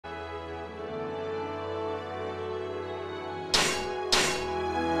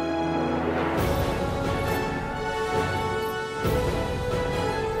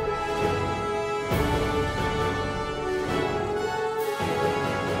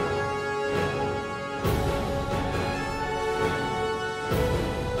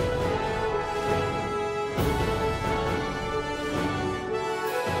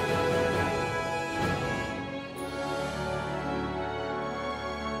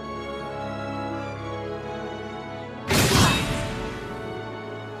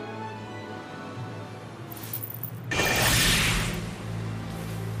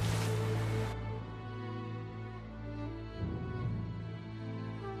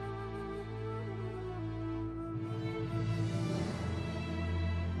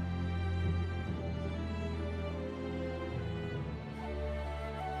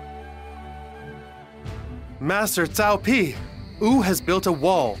Master Cao Pi, Wu has built a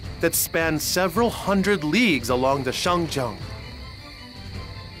wall that spans several hundred leagues along the Shangjiang.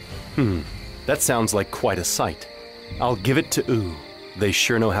 That sounds like quite a sight. I'll give it to Wu. They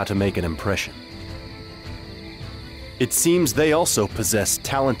sure know how to make an impression. It seems they also possess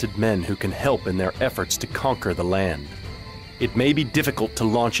talented men who can help in their efforts to conquer the land. It may be difficult to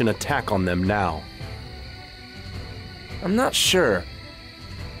launch an attack on them now. I'm not sure.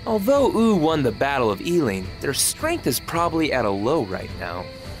 Although Wu won the Battle of Yiling, their strength is probably at a low right now.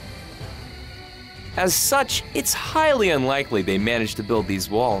 As such, it's highly unlikely they managed to build these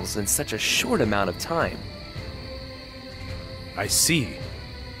walls in such a short amount of time. I see.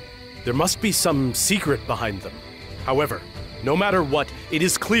 There must be some secret behind them. However, no matter what, it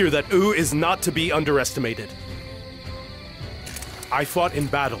is clear that Wu is not to be underestimated. I fought in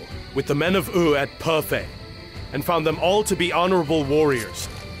battle with the men of Wu at Perfei, and found them all to be honorable warriors,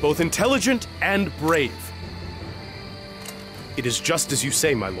 both intelligent and brave. It is just as you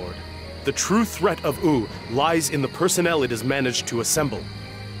say, my lord. The true threat of Wu lies in the personnel it has managed to assemble.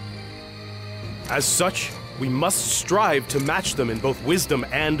 As such, we must strive to match them in both wisdom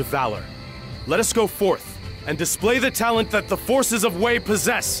and valor. Let us go forth and display the talent that the forces of Wei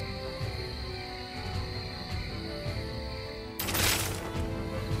possess.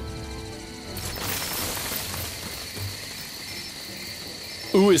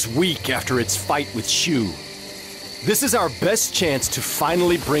 Wu is weak after its fight with Shu. This is our best chance to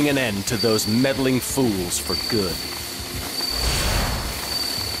finally bring an end to those meddling fools for good.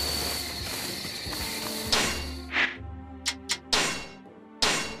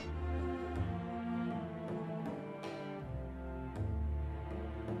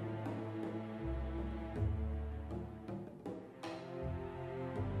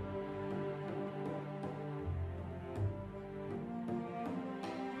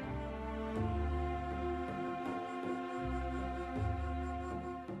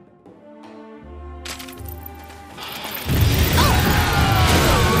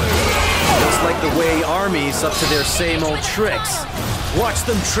 The Wei army's up to their same old tricks. Watch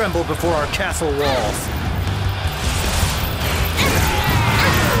them tremble before our castle walls.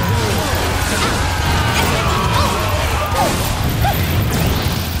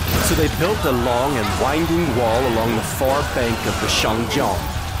 So they built a long and winding wall along the far bank of the Shangjiang.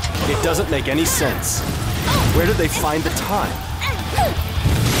 It doesn't make any sense. Where did they find the time?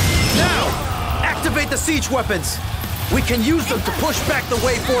 Now! Activate the siege weapons! We can use them to push back the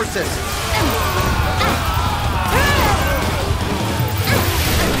Wei forces!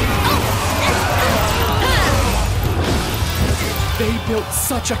 They built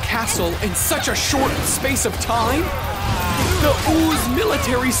such a castle in such a short space of time? The Wu's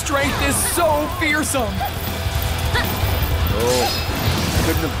military strength is so fearsome! Oh,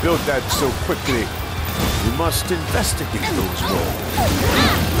 couldn't have built that so quickly. We must investigate those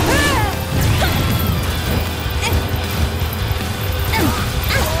walls.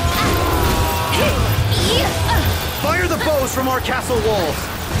 Fire the bows from our castle walls!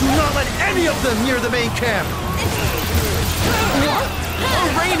 Do not let any of them near the main camp! What? A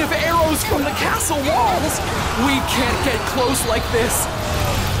rain of arrows from the castle walls? We can't get close like this.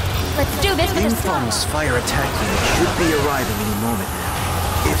 Let's do this with a Infang's fire attack unit should be arriving any moment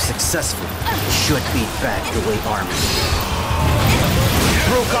now. If successful, it should beat back the Wei army.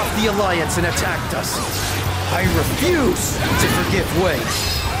 Broke off the alliance and attacked us. I refuse to forgive Wei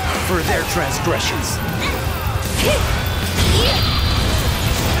for their transgressions.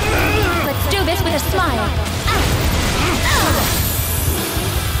 Let's do this with a smile.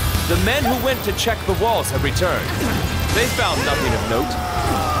 The men who went to check the walls have returned. They found nothing of note.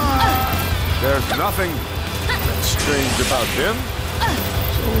 There's nothing that's strange about them.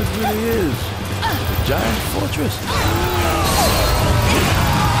 So it really is a giant fortress.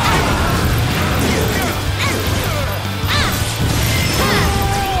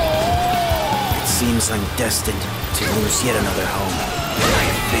 It seems I'm destined to lose yet another home. I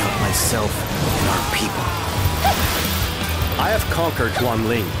have failed myself and our people. I have conquered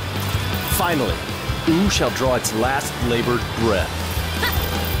Guanling. Finally, Wu shall draw its last labored breath.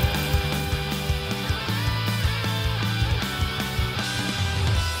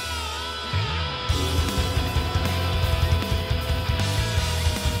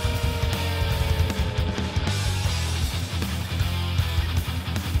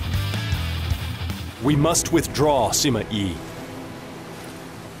 We must withdraw, Sima Yi.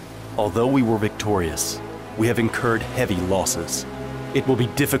 Although we were victorious, we have incurred heavy losses. It will be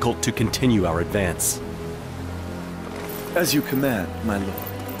difficult to continue our advance. As you command, my lord.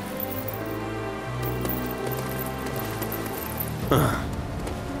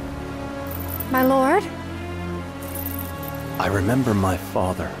 My lord? I remember my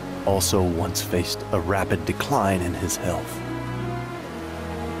father also once faced a rapid decline in his health.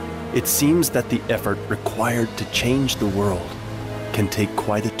 It seems that the effort required to change the world can take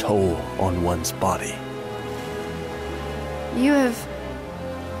quite a toll on one's body. You have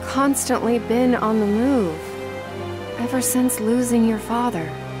constantly been on the move, ever since losing your father.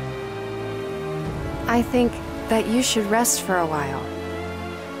 I think that you should rest for a while.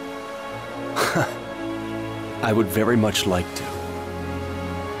 I would very much like to.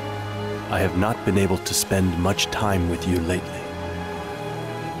 I have not been able to spend much time with you lately.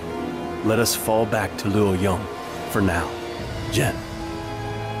 Let us fall back to Luoyang for now, Jen.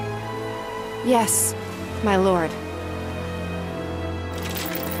 Yes, my lord.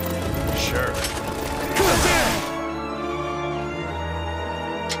 Sure.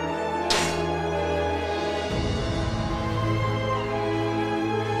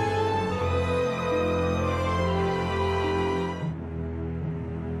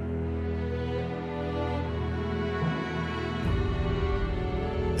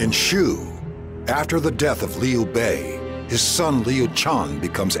 In Shu, after the death of Liu Bei, his son Liu Chan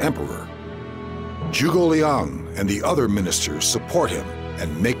becomes emperor. Zhuge Liang and the other ministers support him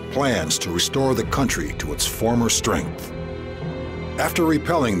and make plans to restore the country to its former strength. After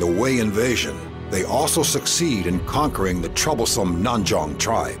repelling the Wei invasion, they also succeed in conquering the troublesome Nanzhong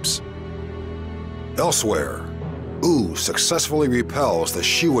tribes. Elsewhere, Wu successfully repels the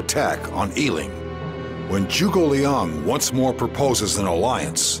Shu attack on Yiling. When Zhuge Liang once more proposes an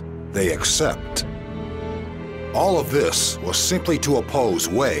alliance, they accept. All of this was simply to oppose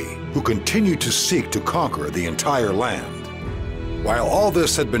Wei, who continued to seek to conquer the entire land. While all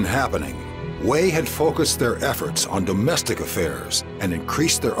this had been happening, Wei had focused their efforts on domestic affairs and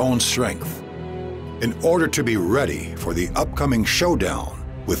increased their own strength in order to be ready for the upcoming showdown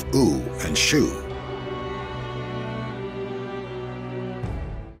with Wu and Shu.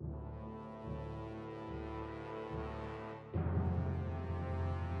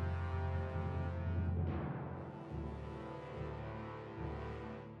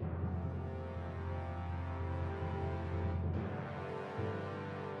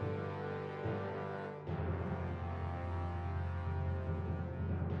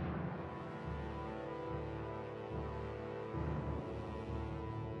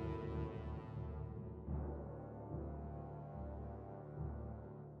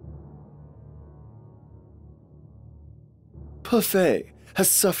 Hefei has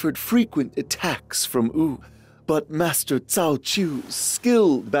suffered frequent attacks from Wu, but Master Cao Qiu's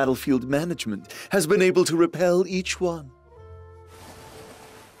skilled battlefield management has been able to repel each one.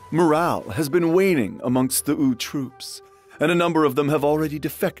 Morale has been waning amongst the Wu troops, and a number of them have already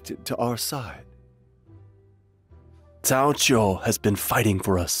defected to our side. Cao Qiu has been fighting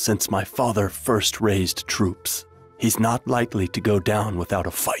for us since my father first raised troops. He's not likely to go down without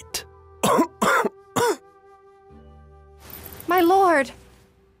a fight. My lord!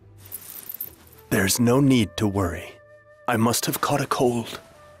 There's no need to worry. I must have caught a cold.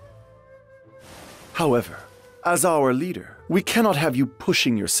 However, as our leader, we cannot have you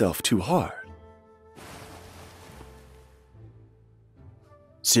pushing yourself too hard.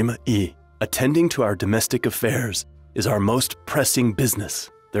 Sima Yi, attending to our domestic affairs is our most pressing business.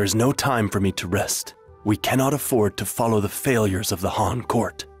 There's no time for me to rest. We cannot afford to follow the failures of the Han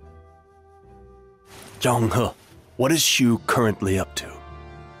court. Zhang He, what is Shu currently up to?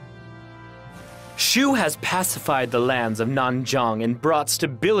 Shu has pacified the lands of Nanzhong and brought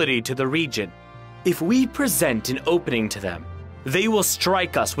stability to the region. If we present an opening to them, they will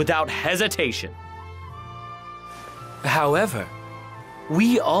strike us without hesitation. However,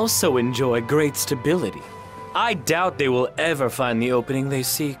 we also enjoy great stability. I doubt they will ever find the opening they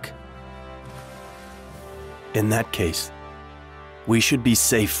seek. In that case, we should be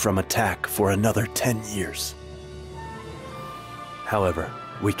safe from attack for another 10 years. However,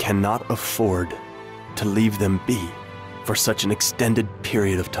 we cannot afford to leave them be for such an extended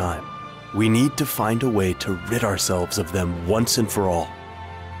period of time. We need to find a way to rid ourselves of them once and for all.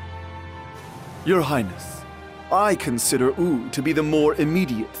 Your Highness, I consider Wu to be the more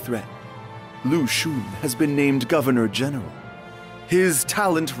immediate threat. Lu Xun has been named Governor General. His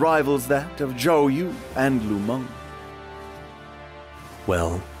talent rivals that of Zhao Yu and Lu Meng.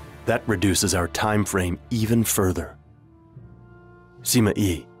 Well, that reduces our time frame even further. Sima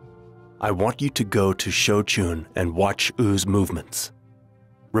Yi, I want you to go to Shouchun and watch Wu's movements.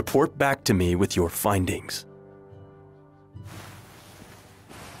 Report back to me with your findings.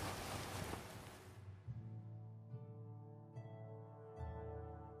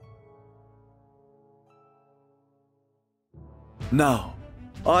 Now,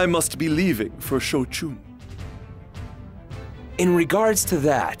 I must be leaving for Shouchun. In regards to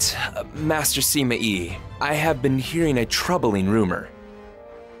that, Master Sima Yi, I have been hearing a troubling rumor.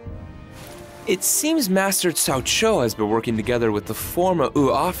 It seems Master Cao Chou has been working together with the former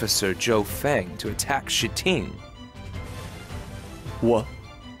Wu officer Zhou Feng to attack Shiting. What?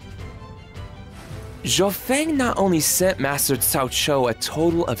 Zhou Feng not only sent Master Cao Chou a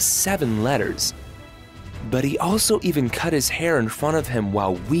total of 7 letters, but he also even cut his hair in front of him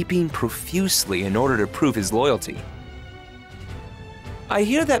while weeping profusely in order to prove his loyalty. I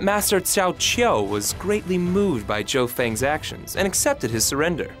hear that Master Cao Chou was greatly moved by Zhou Feng's actions and accepted his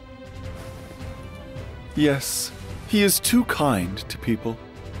surrender. Yes, he is too kind to people.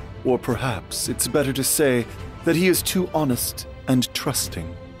 Or perhaps it's better to say that he is too honest and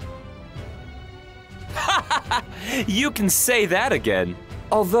trusting. You can say that again.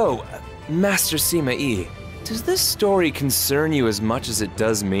 Although, Master Sima Yi, does this story concern you as much as it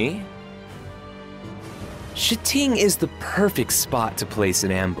does me? Shiting is the perfect spot to place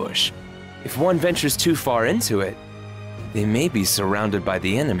an ambush. If one ventures too far into it, they may be surrounded by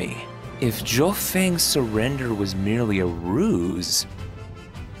the enemy. If Zhou Feng's surrender was merely a ruse...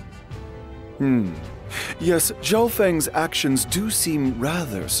 Yes, Zhou Feng's actions do seem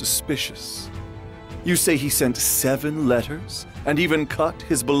rather suspicious. You say he sent 7 letters and even cut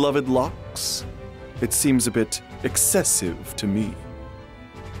his beloved locks? It seems a bit excessive to me.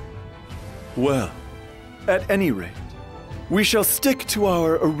 Well, at any rate, we shall stick to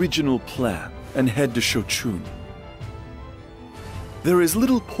our original plan and head to Shochun. There is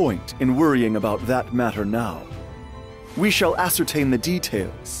little point in worrying about that matter now. We shall ascertain the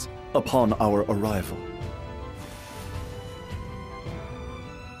details upon our arrival.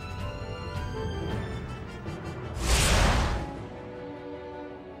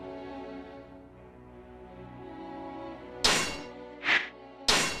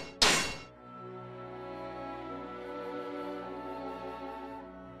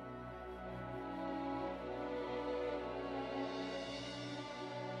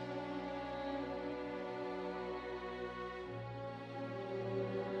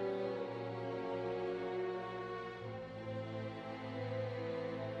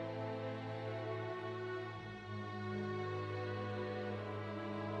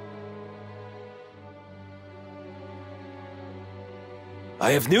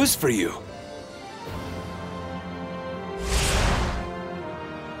 I have news for you.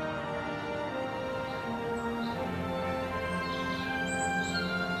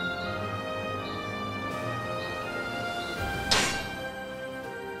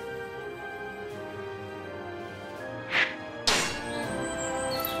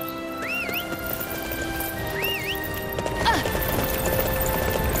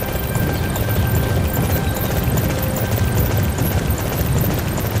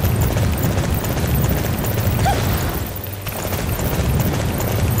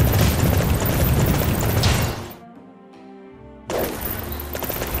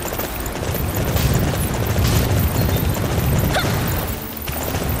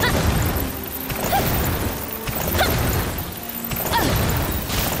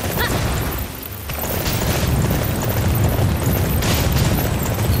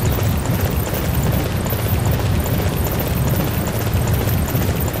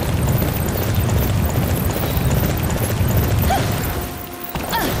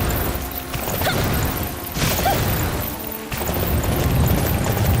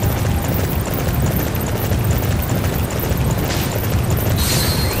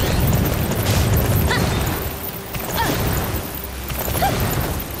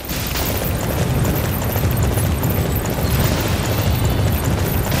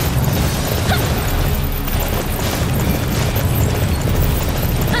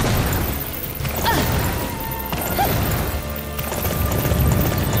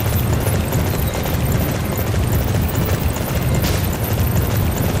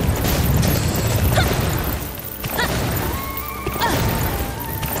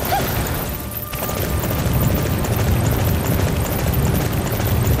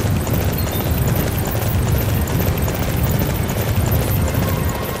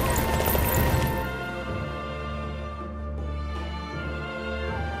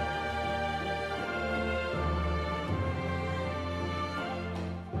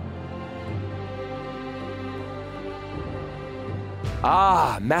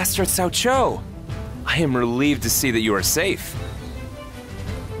 Ah, Master Cao Chou! I am relieved to see that you are safe.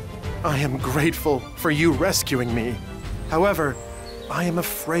 I am grateful for you rescuing me. However, I am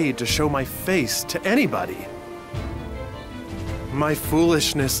afraid to show my face to anybody. My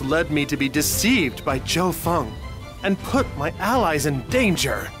foolishness led me to be deceived by Zhou Feng and put my allies in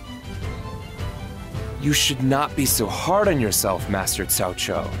danger. You should not be so hard on yourself, Master Cao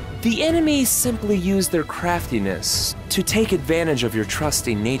Chou. The enemy simply use their craftiness to take advantage of your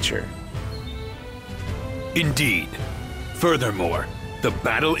trusting nature. Indeed. Furthermore, the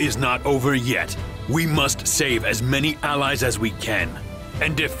battle is not over yet. We must save as many allies as we can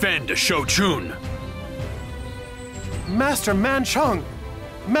and defend Shouchun. Master Manchong,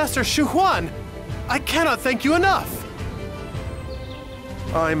 Master Shu Huan, I cannot thank you enough.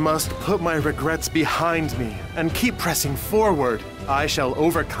 I must put my regrets behind me and keep pressing forward. I shall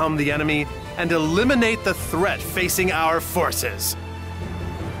overcome the enemy and eliminate the threat facing our forces.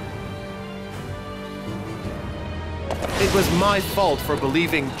 It was my fault for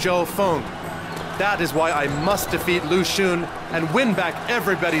believing Zhou Feng. That is why I must defeat Lu Xun and win back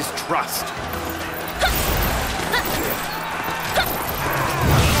everybody's trust.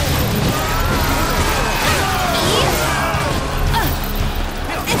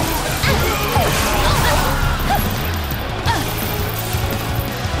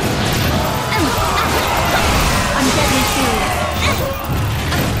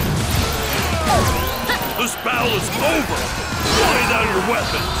 This battle is over! Lay down your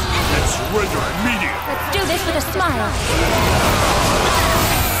weapons and surrender immediately! Let's do this with a smile.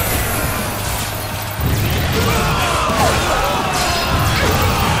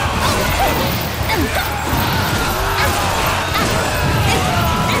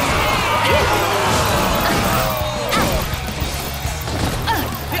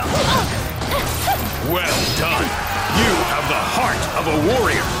 Well done! You have the heart of a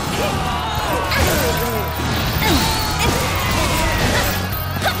warrior!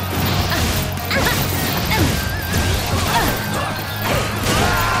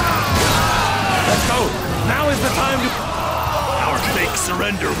 Let's go! Now is the time to... Our fake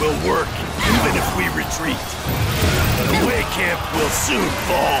surrender will work, even if we retreat. The Wei camp will soon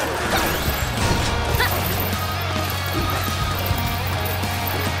fall.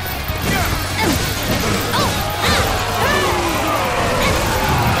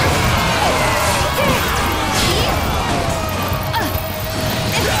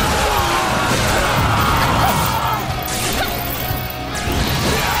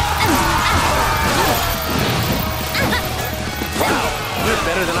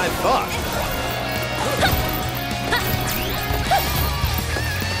 Better than I thought.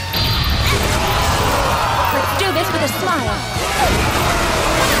 Let's do this with a smile.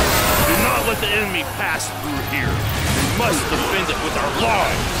 Do not let the enemy pass through here. We must defend it with our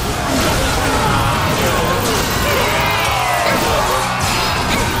lives.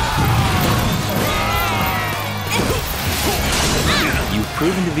 You've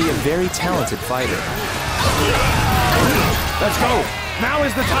proven to be a very talented fighter. Let's go! Now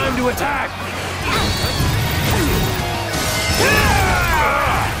is the time to attack!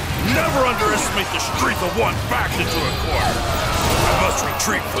 Never underestimate the strength of one backed into a corner. I must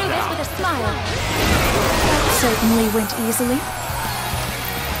retreat for Do now. this with a smile. Certainly went easily.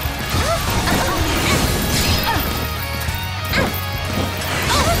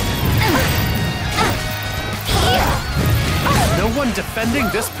 No one defending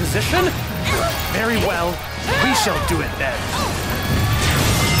this position? Very well, we shall do it then.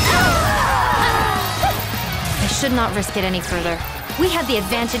 I should not risk it any further. We had the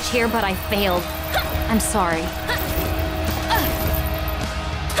advantage here, but I failed. I'm sorry.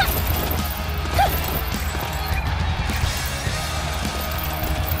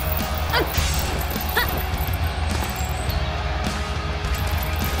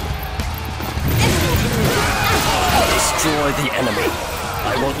 Destroy the enemy.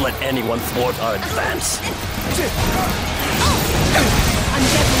 I won't let anyone thwart our advance. I'm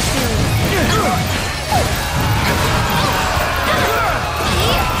deadly serious.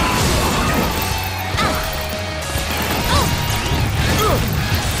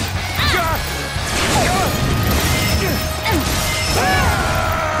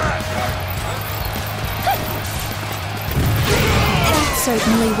 That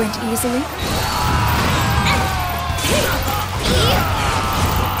certainly went easily.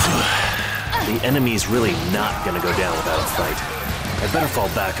 The enemy's really not gonna go down without a fight. I better fall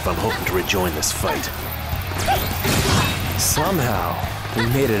back if I'm hoping to rejoin this fight. Somehow, we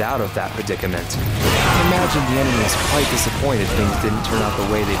made it out of that predicament. I imagine the enemy is quite disappointed things didn't turn out the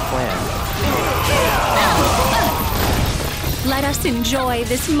way they planned. Let us enjoy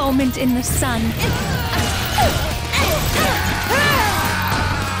this moment in the sun.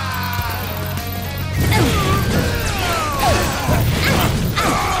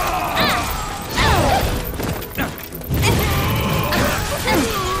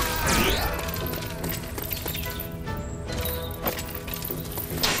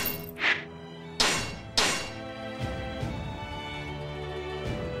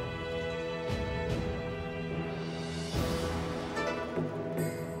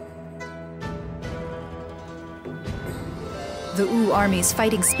 The Wu army's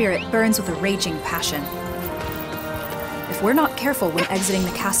fighting spirit burns with a raging passion. If we're not careful when exiting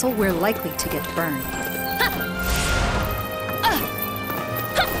the castle, we're likely to get burned.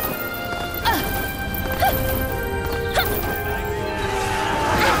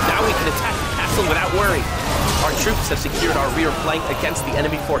 Now we can attack the castle without worry. Our troops have secured our rear flank against the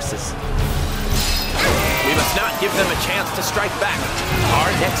enemy forces. We must not give them a chance to strike back.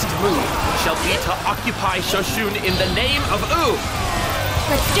 Our next move shall be to occupy Shoshun in the name of Wu.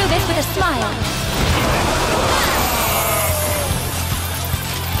 Let's do this with a smile.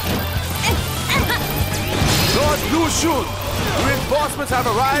 Lord Lu Xun, reinforcements have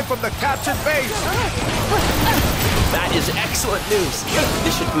arrived from the captured base. That is excellent news.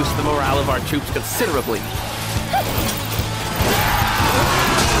 This should boost the morale of our troops considerably.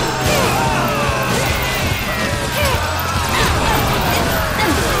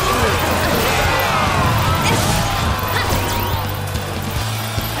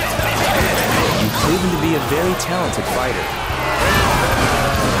 You've proven to be a very talented fighter.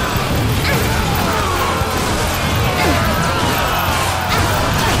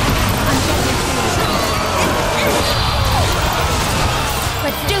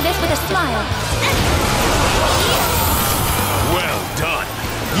 Let's do this with a smile. Well done.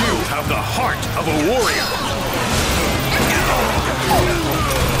 You have the heart of a warrior.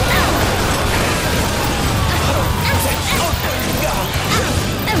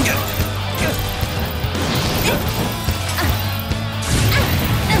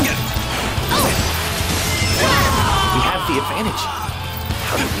 We have the advantage.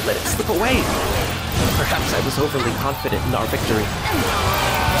 How did we let it slip away? Perhaps I was overly confident in our victory.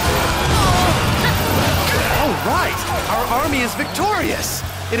 All right! Our army is victorious!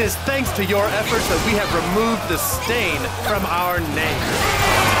 It is thanks to your efforts that we have removed the stain from our name.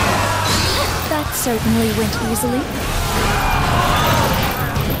 That certainly went easily.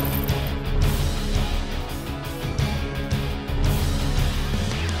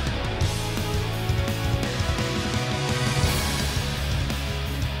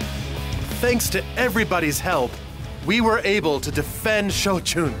 Thanks to everybody's help, we were able to defend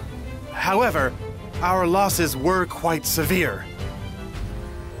Shochun. However, our losses were quite severe.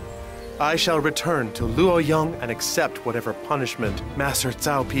 I shall return to Luoyang and accept whatever punishment Master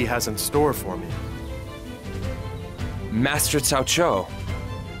Cao Pi has in store for me. Master Cao Cho.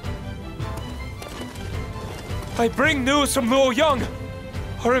 I bring news from Luoyang.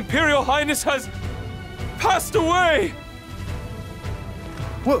 Her Imperial Highness has passed away.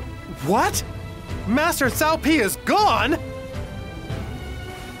 What? Master Cao Pi is gone?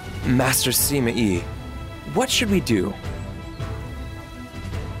 Master Sima Yi, what should we do?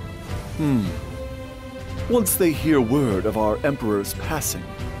 Once they hear word of our Emperor's passing,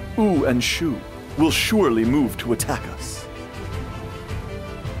 Wu and Shu will surely move to attack us.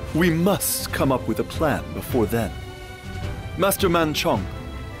 We must come up with a plan before then. Master Man Chong,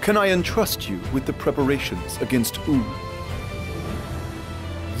 can I entrust you with the preparations against Wu?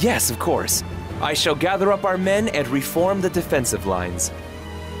 Yes, of course. I shall gather up our men and reform the defensive lines.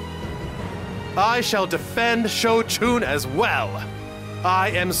 I shall defend Shochun as well. I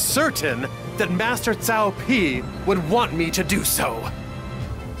am certain that Master Cao Pi would want me to do so.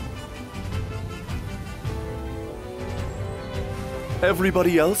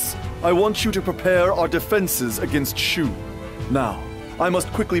 Everybody else, I want you to prepare our defenses against Shu. Now, I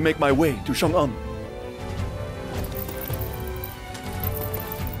must quickly make my way to Shang'an.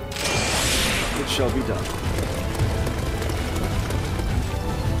 It shall be done.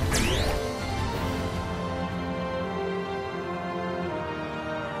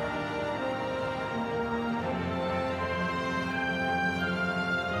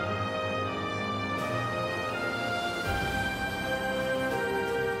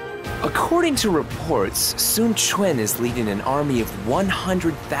 According to reports, Sun Quan is leading an army of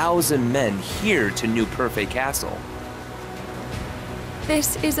 100,000 men here to New Perfei Castle.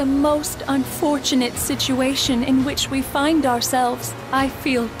 This is a most unfortunate situation in which we find ourselves. I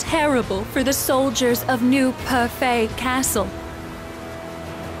feel terrible for the soldiers of New Perfei Castle.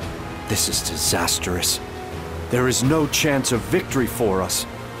 This is disastrous. There is no chance of victory for us.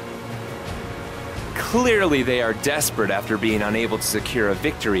 Clearly they are desperate after being unable to secure a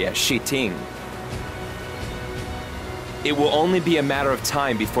victory at Shiting. It will only be a matter of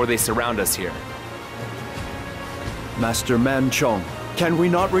time before they surround us here. Master Man Chong, can we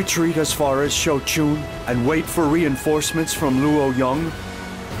not retreat as far as Shochun and wait for reinforcements from Luoyang?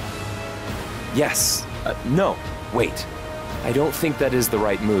 Yes. No, wait. I don't think that is the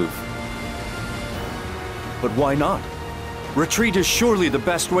right move. But why not? Retreat is surely the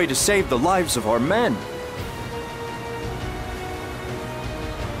best way to save the lives of our men.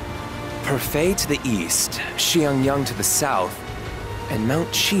 Perfei to the east, Xianying to the south, and Mount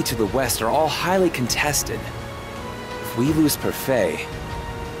Qi to the west are all highly contested. If we lose Perfei,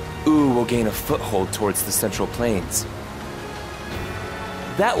 Wu will gain a foothold towards the Central Plains.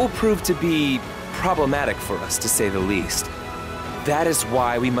 That will prove to be problematic for us, to say the least. That is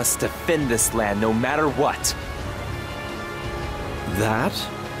why we must defend this land no matter what. That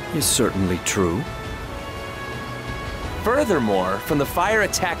is certainly true. Furthermore, from the fire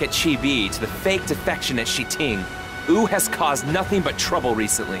attack at Chibi to the fake defection at Shiting, Wu has caused nothing but trouble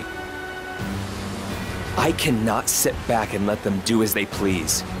recently. I cannot sit back and let them do as they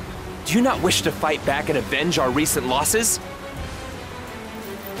please. Do you not wish to fight back and avenge our recent losses?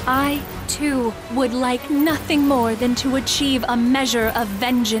 I, too, would like nothing more than to achieve a measure of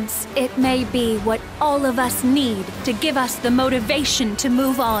vengeance. It may be what all of us need to give us the motivation to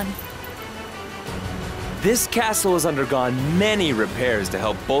move on. This castle has undergone many repairs to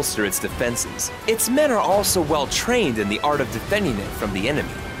help bolster its defenses. Its men are also well trained in the art of defending it from the enemy.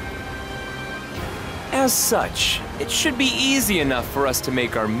 As such, it should be easy enough for us to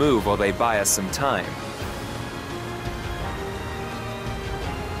make our move while they buy us some time.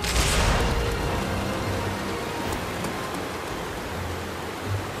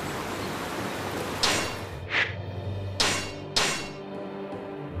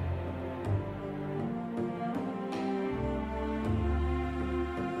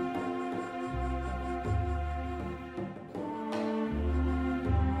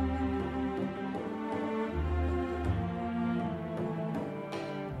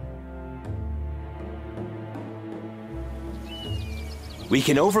 We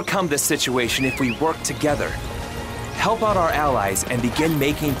can overcome this situation if we work together. Help out our allies and begin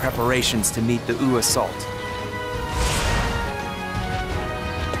making preparations to meet the Wu assault.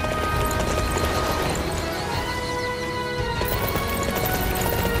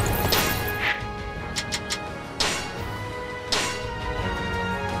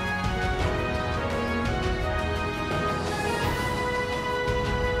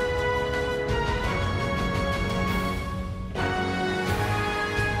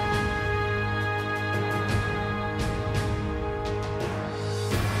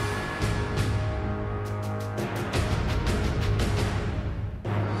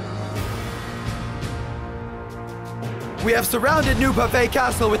 We have surrounded New Perfei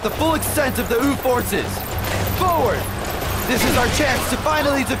Castle with the full extent of the Wu forces. Forward! This is our chance to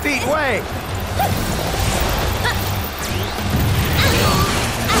finally defeat Wei!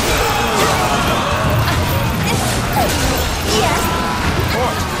 Yes?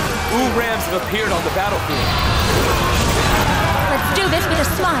 Report! Wu rams have appeared on the battlefield. Let's do this with a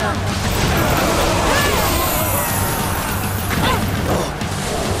smile.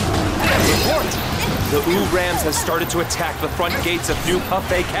 Report! The Wu rams have started to attack the front gates of New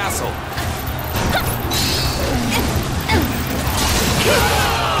Perfei Castle.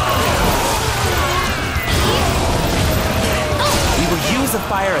 We will use a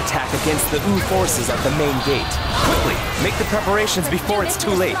fire attack against the Wu forces at the main gate. Quickly, make the preparations before it's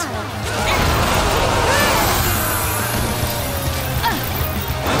too late.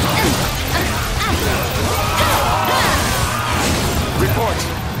 Report!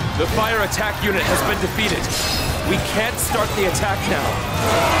 The fire attack unit has been defeated. We can't start the attack now.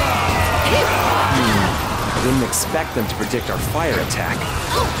 I didn't expect them to predict our fire attack.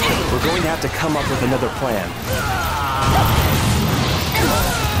 We're going to have to come up with another plan.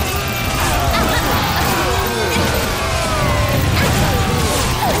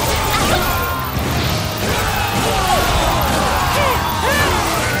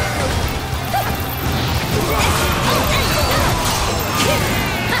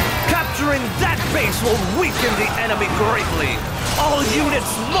 Capturing that base will weaken the enemy greatly! All units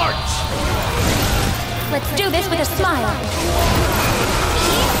march! Let's do this with a smile.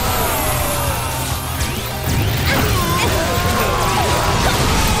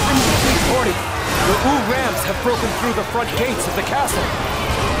 Reporting! The Wu rams have broken through the front gates of the castle.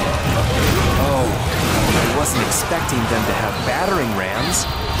 Oh, I wasn't expecting them to have battering rams.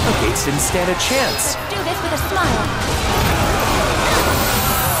 The gates didn't stand a chance. Let's do this with a smile.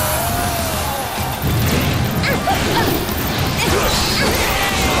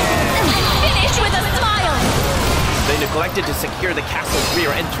 Finish with a smile! They neglected to secure the castle's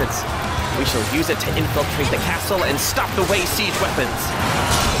rear entrance. We shall use it to infiltrate the castle and stop the Wei siege weapons.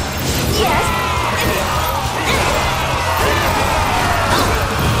 Yes?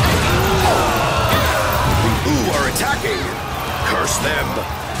 The Wu are attacking! Curse them!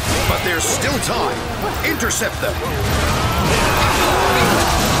 But there's still time! Intercept them!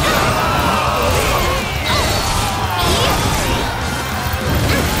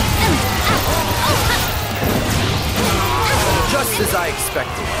 Just as I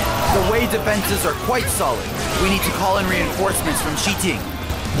expected. The Wei defenses are quite solid. We need to call in reinforcements from Xiting.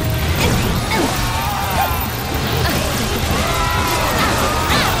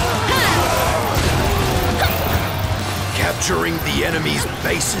 Capturing the enemy's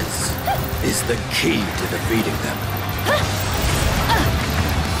bases is the key to defeating them.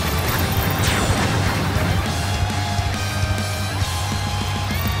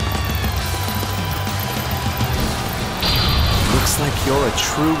 Looks like you're a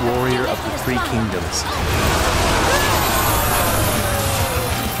true warrior of the Three Kingdoms.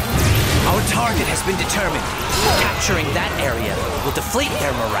 Our target has been determined. Capturing that area will deflate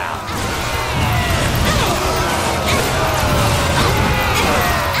their morale.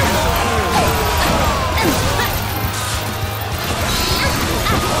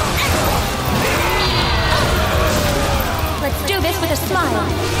 Let's do this with a smile.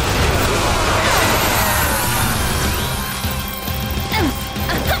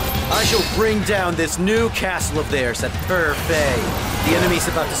 I shall bring down this new castle of theirs at Perfei. The enemy's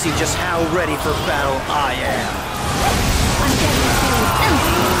about to see just how ready for battle I am.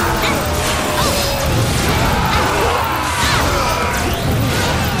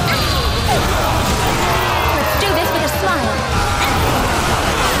 Let's do this with a smile.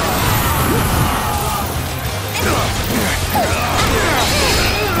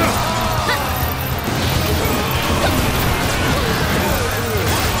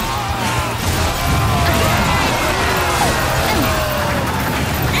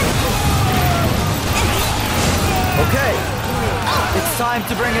 Okay, it's time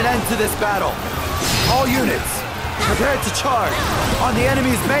to bring an end to this battle. All units, prepare to charge on the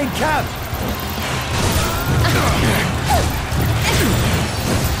enemy's main camp.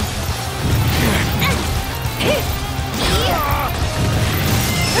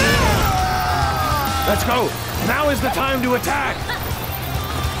 Let's go! Now is the time to attack!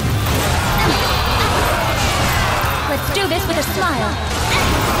 Let's do this with a smile.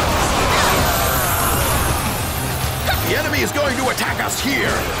 The enemy is going to attack us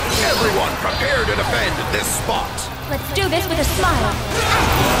here! Everyone prepare to defend this spot! Let's do this with a smile.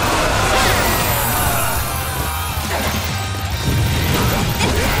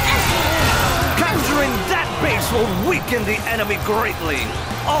 Capturing that base will weaken the enemy greatly.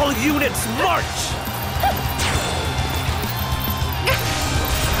 All units march!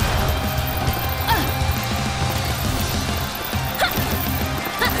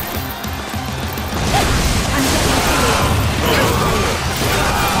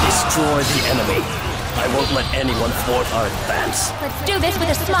 Destroy the enemy. I won't let anyone thwart our advance. Let's do this with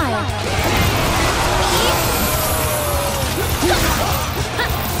a smile.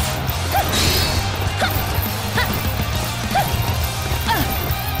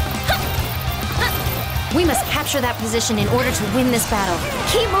 We must capture that position in order to win this battle.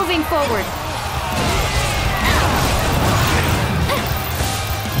 Keep moving forward.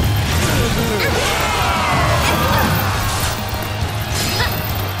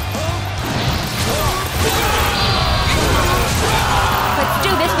 Let's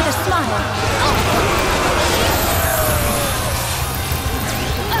do this with a smile.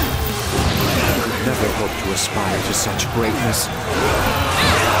 Never hoped to aspire to such greatness.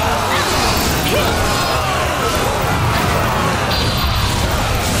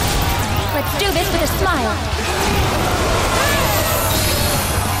 Let's do this with a smile.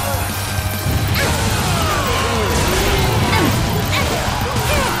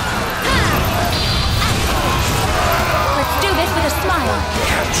 Let's do this with a smile.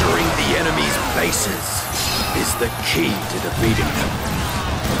 Capturing the enemy's bases is the key to defeating them.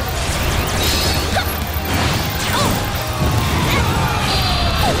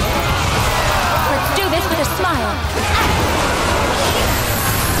 Let's do this with a smile.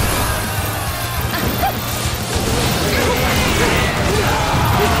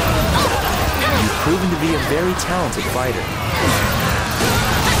 You've proven to be a very talented fighter.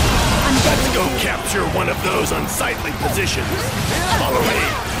 Let's go capture one of those unsightly positions. Follow me.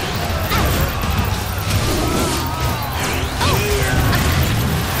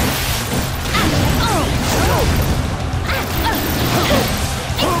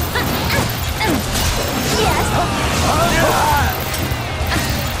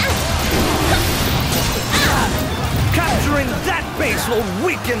 Capturing that base will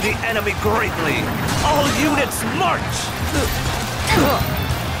weaken the enemy greatly. All units march!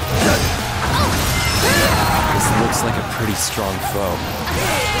 This looks like a pretty strong foe.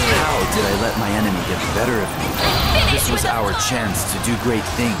 How did I let my enemy get the better of me? This was our chance to do great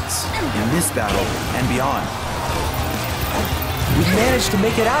things in this battle and beyond. We managed to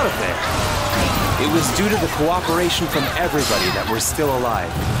make it out of there. It was due to the cooperation from everybody that we're still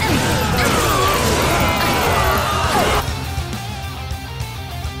alive.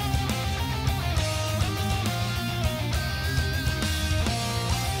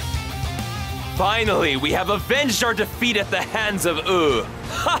 Finally, we have avenged our defeat at the hands of U.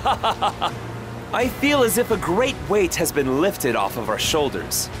 I feel as if a great weight has been lifted off of our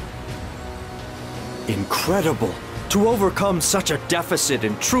shoulders. Incredible! To overcome such a deficit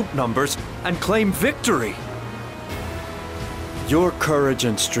in troop numbers and claim victory! Your courage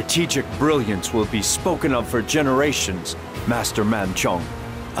and strategic brilliance will be spoken of for generations, Master Manchong.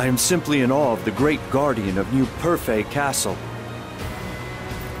 I am simply in awe of the great guardian of New Perfei Castle.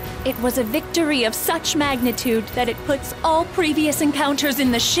 It was a victory of such magnitude that it puts all previous encounters in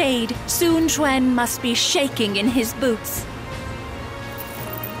the shade. Sun Quan must be shaking in his boots.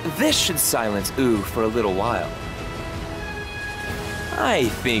 This should silence U for a little while. I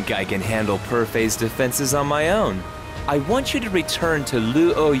think I can handle Perfei's defenses on my own. I want you to return to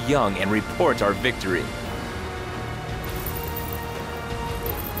Luo Yang and report our victory.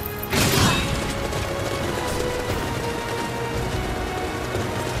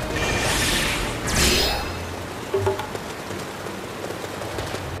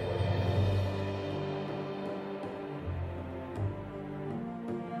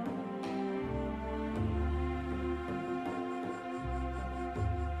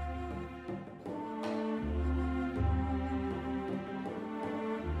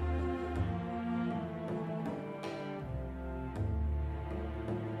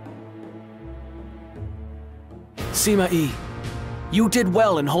 Sima Yi, you did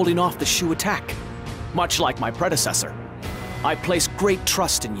well in holding off the Shu attack. Much like my predecessor, I place great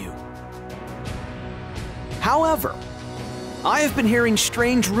trust in you. However, I have been hearing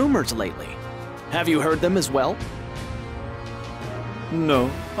strange rumors lately. Have you heard them as well? No,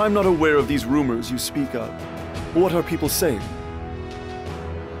 I'm not aware of these rumors you speak of. What are people saying?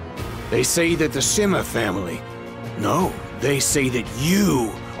 They say that the Sima family... No, they say that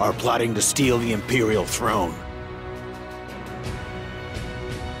you are plotting to steal the Imperial throne.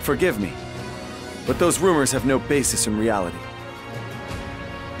 Forgive me, but those rumors have no basis in reality.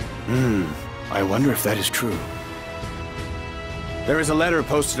 I wonder if that is true. There is a letter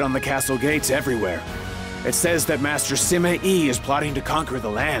posted on the castle gates everywhere. It says that Master Sima Yi is plotting to conquer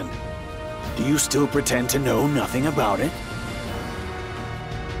the land. Do you still pretend to know nothing about it?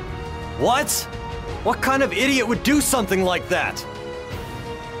 What? What kind of idiot would do something like that?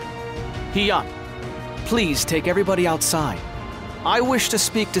 Hiyan, please take everybody outside. I wish to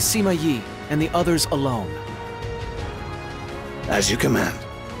speak to Sima Yi and the others alone. As you command.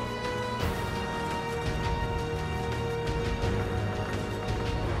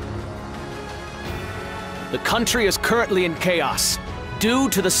 The country is currently in chaos. Due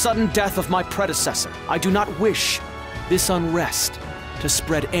to the sudden death of my predecessor, I do not wish this unrest to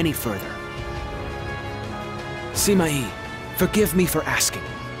spread any further. Sima Yi, forgive me for asking,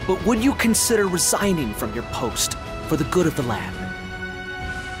 but would you consider resigning from your post for the good of the land?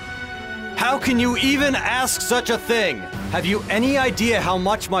 How can you even ask such a thing? Have you any idea how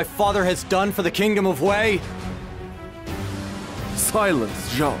much my father has done for the Kingdom of Wei?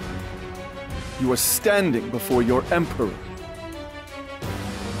 Silence, Zhao. You are standing before your emperor.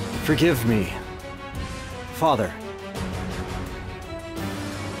 Forgive me, Father.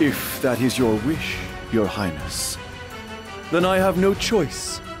 If that is your wish, Your Highness, then I have no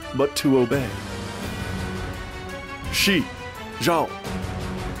choice but to obey. Shi, Zhao,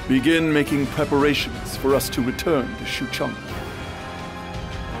 begin making preparations for us to return to Xucheng.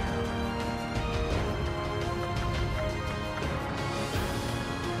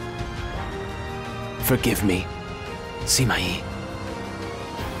 Forgive me, Sima Yi.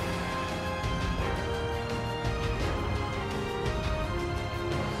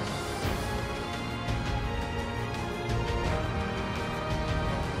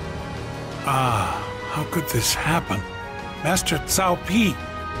 How could this happen? Master Cao Pi!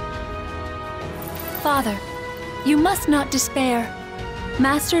 Father, you must not despair.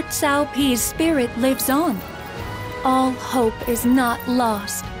 Master Cao Pi's spirit lives on. All hope is not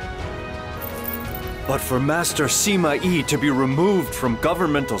lost. But for Master Sima Yi to be removed from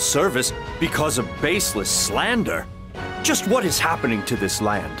governmental service because of baseless slander, just what is happening to this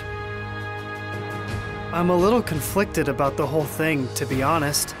land? I'm a little conflicted about the whole thing, to be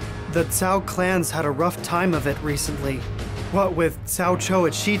honest. The Cao clans had a rough time of it recently. What with Cao Chou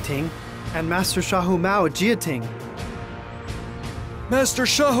at Shiting and Master Shahu Mao at Jieting. Master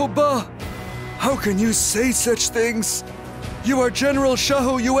Shahu Ba! How can you say such things? You are General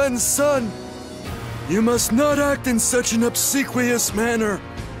Shahu Yuan's son! You must not act in such an obsequious manner!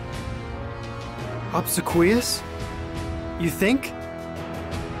 Obsequious? You think?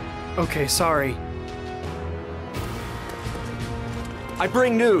 Okay, sorry. I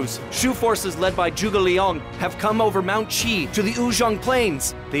bring news. Shu forces led by Zhuge Liang have come over Mount Qi to the Wuzhong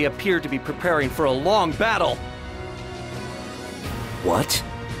Plains. They appear to be preparing for a long battle. What?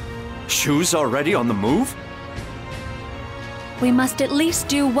 Shu's already on the move? We must at least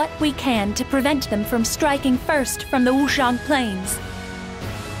do what we can to prevent them from striking first from the Wuzhong Plains.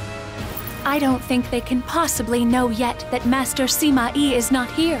 I don't think they can possibly know yet that Master Sima Yi is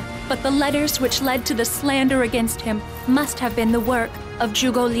not here, but the letters which led to the slander against him must have been the work of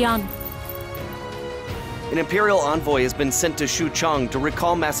Zhuge Liang. An imperial envoy has been sent to Xuchang to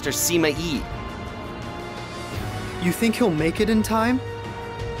recall Master Sima Yi. You think he'll make it in time?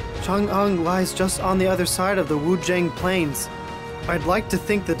 Chang'an lies just on the other side of the Wuzhang Plains. I'd like to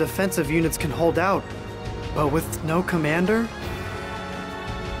think the defensive units can hold out, but with no commander?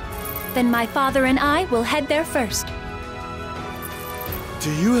 Then my father and I will head there first.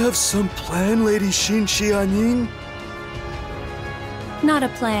 Do you have some plan, Lady Xin Xianying? Not a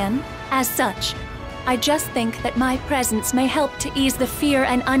plan, as such. I just think that my presence may help to ease the fear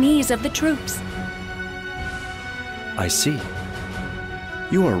and unease of the troops. I see.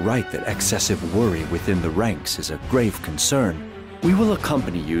 You are right that excessive worry within the ranks is a grave concern. We will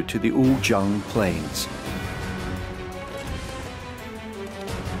accompany you to the Wuzhong Plains.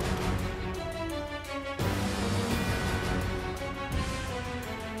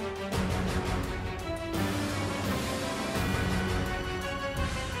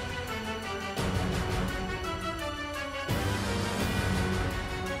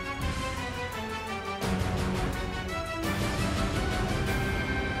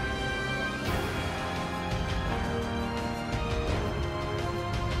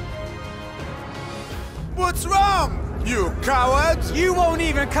 What's wrong, you cowards? You won't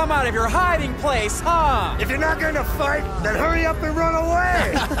even come out of your hiding place, huh? If you're not gonna fight, then hurry up and run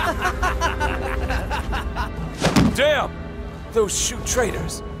away! Damn! Those Shu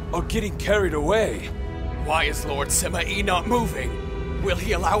traitors are getting carried away. Why is Lord Sima Yi not moving? Will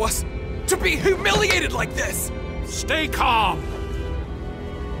he allow us to be humiliated like this? Stay calm!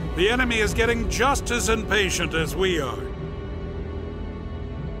 The enemy is getting just as impatient as we are.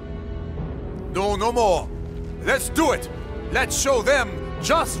 No more. Let's do it. Let's show them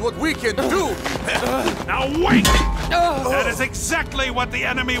just what we can do. Now wait! That is exactly what the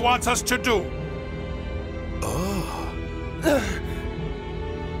enemy wants us to do.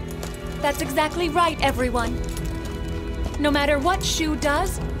 That's exactly right, everyone. No matter what Shu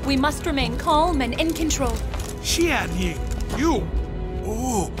does, we must remain calm and in control. Xianying, you!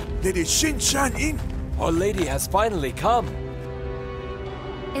 Oh, Lady Xin Xianying! Our lady has finally come.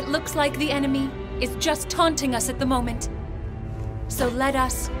 It looks like the enemy is just taunting us at the moment. So let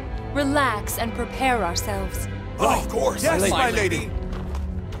us relax and prepare ourselves. Of course, yes, my lady.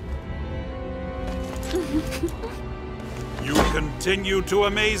 You continue to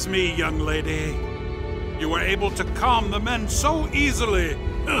amaze me, young lady. You were able to calm the men so easily.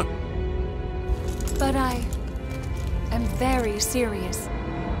 But I am very serious.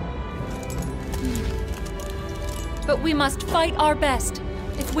 But we must fight our best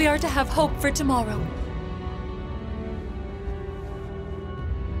if we are to have hope for tomorrow.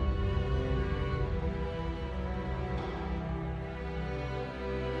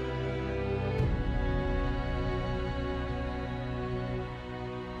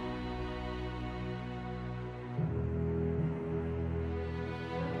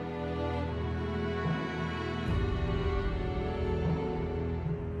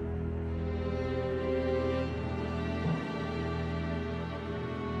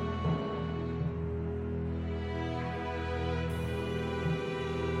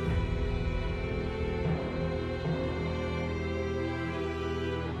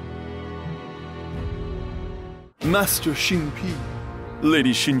 Master Xingpi,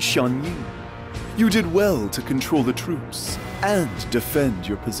 Lady Xin Xianying, you did well to control the troops and defend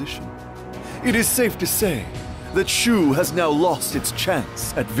your position. It is safe to say that Shu has now lost its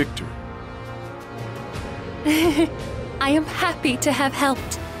chance at victory. I am happy to have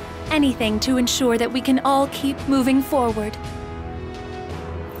helped. Anything to ensure that we can all keep moving forward.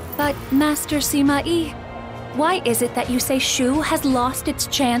 But, Master Sima Yi, why is it that you say Shu has lost its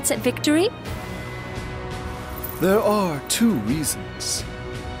chance at victory? There are two reasons.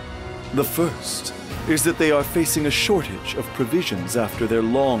 The first is that they are facing a shortage of provisions after their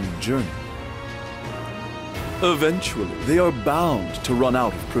long journey. Eventually, they are bound to run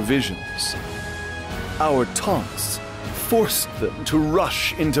out of provisions. Our taunts forced them to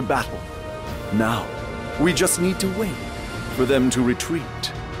rush into battle. Now, we just need to wait for them to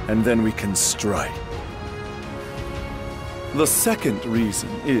retreat and then we can strike. The second reason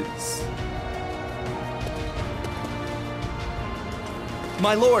is...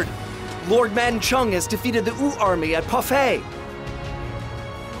 My lord, Lord Man Chung has defeated the Wu army at Parfait.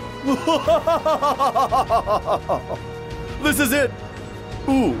 This is it!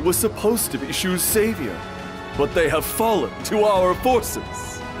 Wu was supposed to be Shu's savior, but they have fallen to our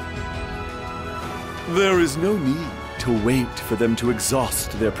forces. There is no need to wait for them to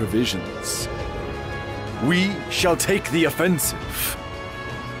exhaust their provisions. We shall take the offensive.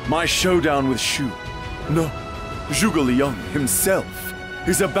 My showdown with Shu, no, Zhuge Liang himself,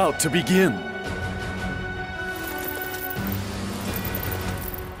 is about to begin.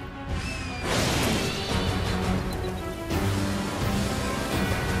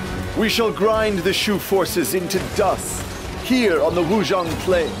 We shall grind the Shu forces into dust here on the Wuzhang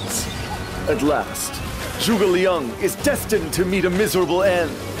Plains. At last, Zhuge Liang is destined to meet a miserable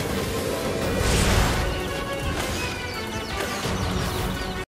end.